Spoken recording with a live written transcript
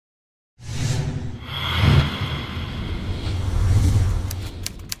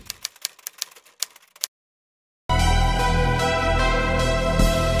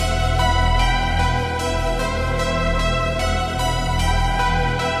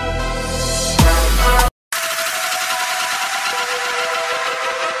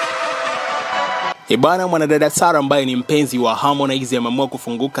Bhana, mwanadada Sara ambaye ni mpenzi wa Harmonize ameamua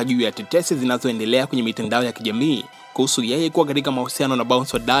kufunguka juu ya tetesi zinazoendelea kwenye mitandao ya kijamii kuhusu yeye kuwa katika mahusiano na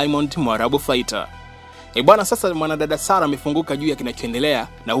baunsa wa Diamond, Mwarabu fighter. Bhana, sasa mwanadada Sara amefunguka juu ya kinachoendelea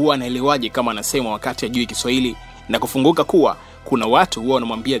na huwa anelewaje kama anasemwa wakati hajui Kiswahili, na kufunguka kuwa kuna watu huwa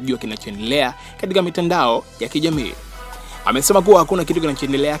wanamwambia juu ya kinachoendelea katika mitandao ya kijamii. Amesema kuwa hakuna kitu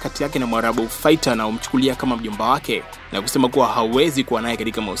kinachoendelea kati yake na Mwarabu fighter na umchukulia kama mjomba wake, na kusema kuwa hawezi kuwa naye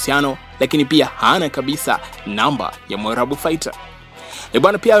katika mahusiano, lakini pia hana kabisa namba ya Mwarabu fighter.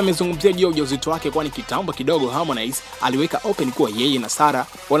 Bhana pia amezungumzia juu ya ujauzito wake, kwani kitambo kidogo Harmonize aliweka open kuwa yeye na Sara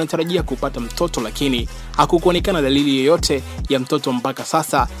wanatarajia kupata mtoto, lakini hakukuonekana dalili yoyote ya mtoto mpaka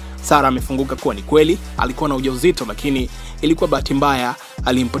sasa. Sara amefunguka kuwa ni kweli alikuwa na ujauzito, lakini ilikuwa bahati mbaya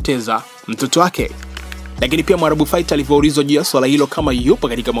alimpoteza mtoto wake. Lakini pia Mwarabu fighter alivyoulizwa juu ya swala hilo kama yupo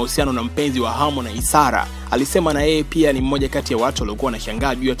katika mahusiano na mpenzi wa Harmonize Sara, alisema na yeye pia ni mmoja kati ya watu waliokuwa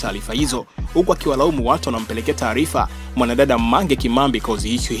wanashangaa juu ya taarifa hizo, huku akiwalaumu watu wanampelekea taarifa mwanadada Mange Kimambi.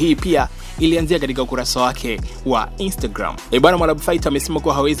 Kozi issue hii pia ilianzia katika ukurasa wake wa Instagram. Bhana, Mwarabu fighter amesema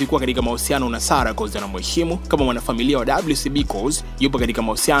kuwa hawezi kuwa katika mahusiano na Sara kozi anamheshimu kama mwanafamilia wa WCB, kozi yupo katika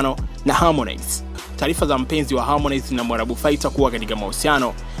mahusiano na Harmonize. Taarifa za mpenzi wa Harmonize na Mwarabu fighter kuwa katika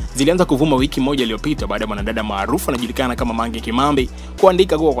mahusiano zilianza kuvuma wiki moja iliyopita baada ya mwanadada maarufu anajulikana kama Mange Kimambi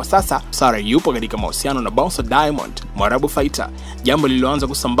kuandika kuwa kwa sasa Sara yupo katika mahusiano na baunsa Diamond, Mwarabu fighter, jambo lililoanza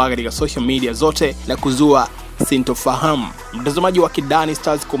kusambaa katika social media zote na kuzua sintofahamu. Mtazamaji wa Kidani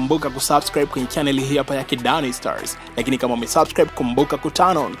Stars, kumbuka kusubscribe kwenye channel hii hapa ya Kidani Stars, lakini kama umesubscribe kumbuka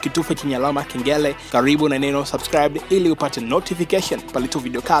kutano kitufe chenye alama kengele karibu na neno subscribe ili upate notification pale tu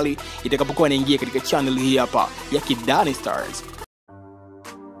video kali itakapokuwa inaingia katika channel hii hapa ya Kidani Stars.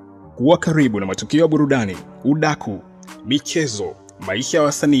 Kuwa karibu na matukio ya burudani, udaku, michezo, maisha ya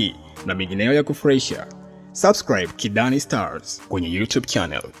wasanii na mengineyo ya kufurahisha. Subscribe Kidani Stars kwenye YouTube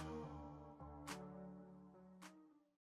channel.